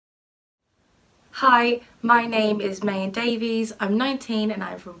Hi, my name is Mayan Davies. I'm 19 and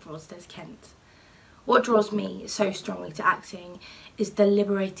I'm from Broadstairs, Kent. What draws me so strongly to acting is the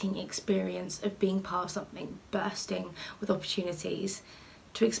liberating experience of being part of something bursting with opportunities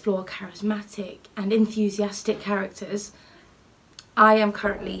to explore charismatic and enthusiastic characters. I am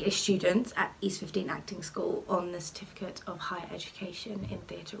currently a student at East 15 Acting School on the Certificate of Higher Education in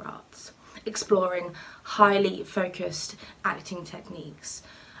Theatre Arts, exploring highly focused acting techniques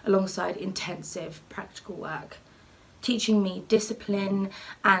alongside intensive practical work, teaching me discipline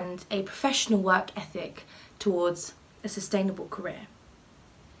and a professional work ethic towards a sustainable career.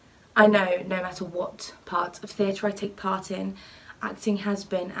 I know no matter what part of theatre I take part in, acting has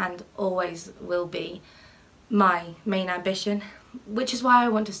been and always will be my main ambition, which is why I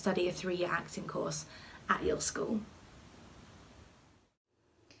want to study a 3-year acting course at your school.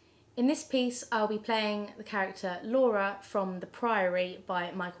 In this piece, I'll be playing the character Laura from The Priory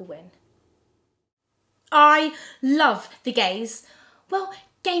by Michael Wynne. I love the gays. Well,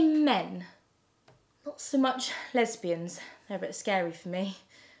 gay men. Not so much lesbians. They're a bit scary for me.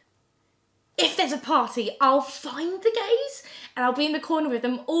 If there's a party, I'll find the gays and I'll be in the corner with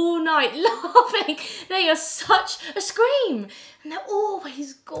them all night laughing. They are such a scream and they're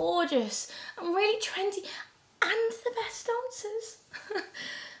always gorgeous and really trendy and the best dancers.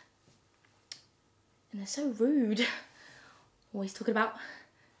 And they're so rude. Always talking about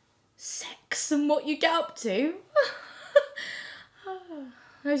sex and what you get up to.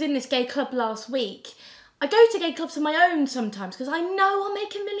 I was in this gay club last week. I go to gay clubs of my own sometimes because I know I'll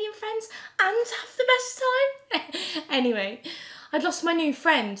make a million friends and have the best time. Anyway, I'd lost my new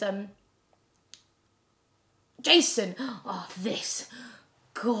friend, Jason. Oh, this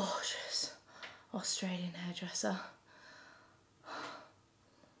gorgeous Australian hairdresser.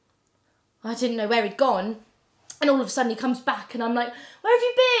 I didn't know where he'd gone, and all of a sudden he comes back and I'm like, where have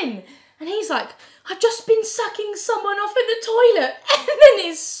you been? And he's like, I've just been sucking someone off in the toilet. And then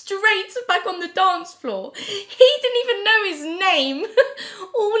he's straight back on the dance floor. He didn't even know his name.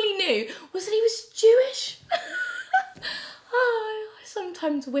 All he knew was that he was Jewish. Oh, I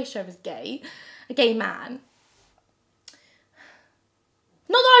sometimes wish I was gay, a gay man.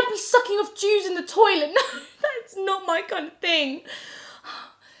 Not that I'd be sucking off Jews in the toilet. No, that's not my kind of thing.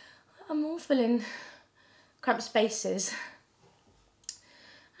 I'm awful in cramped spaces.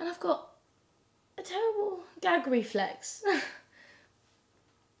 And I've got a terrible gag reflex.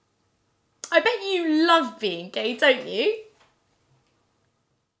 I bet you love being gay, don't you?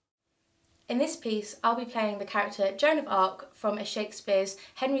 In this piece, I'll be playing the character Joan of Arc from Shakespeare's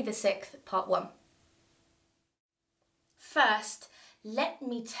Henry VI, Part 1. First, let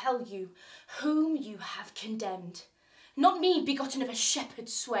me tell you whom you have condemned. Not me, begotten of a shepherd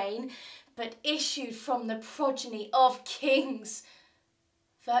swain, but issued from the progeny of kings,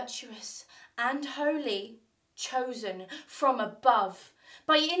 virtuous and holy, chosen from above,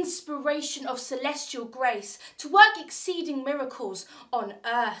 by inspiration of celestial grace, to work exceeding miracles on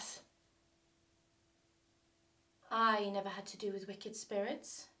earth. I never had to do with wicked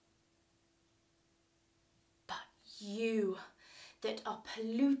spirits, but you that are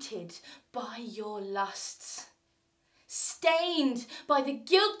polluted by your lusts, stained by the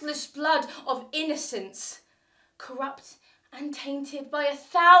guiltless blood of innocence, corrupt and tainted by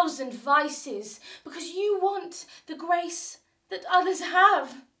 1,000 vices, because you want the grace that others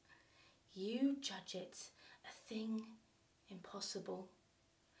have. You judge it a thing impossible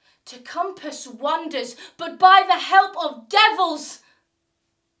to compass wonders, but by the help of devils.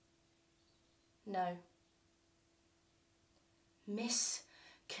 No.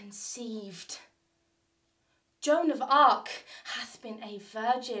 Misconceived. Joan of Arc hath been a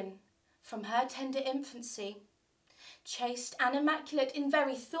virgin from her tender infancy, chaste and immaculate in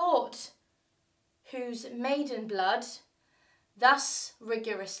very thought, whose maiden blood, thus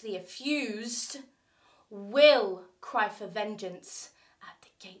rigorously effused, will cry for vengeance at the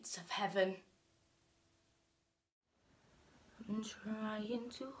gates of heaven. I'm trying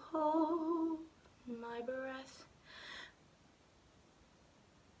to hold my breath,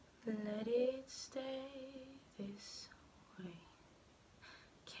 let it stay this way.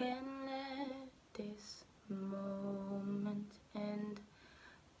 Can't let this moment end.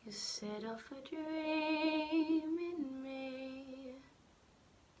 You set off a dream in me,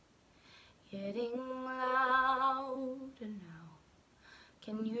 getting louder now.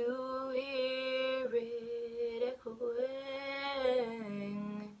 Can you hear it echoing?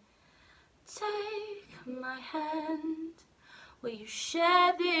 Take my hand, will you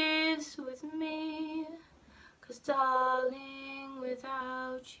share this with me? 'Cause darling,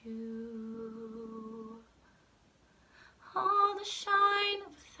 without you, all the shine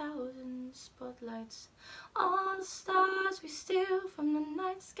of 1,000 spotlights. All the stars we steal from the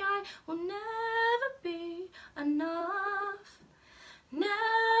night sky will never be enough.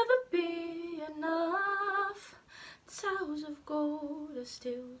 Never be enough. Towers of gold are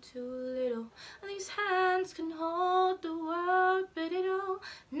still too little, and these hands can hold the world, but it'll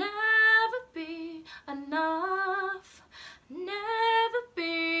never be enough. Never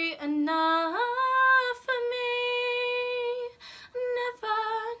be enough for me. Never,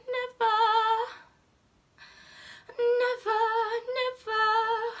 never, never, never,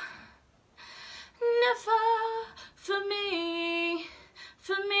 never for me.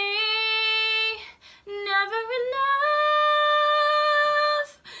 For me, never enough,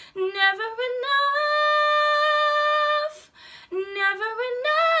 never enough, never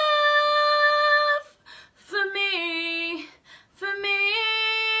enough for me, for me,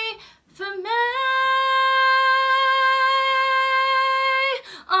 for me.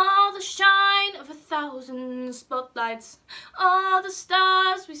 All the shine of 1,000 spotlights, all the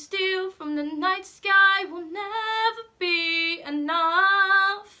stars we steal from the night sky will never be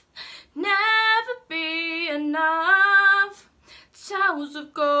enough, never be enough. Towers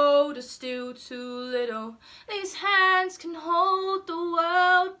of gold are still too little, these hands can hold the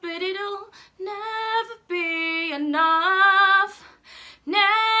world, but it'll never be enough,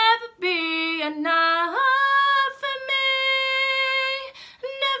 never be enough.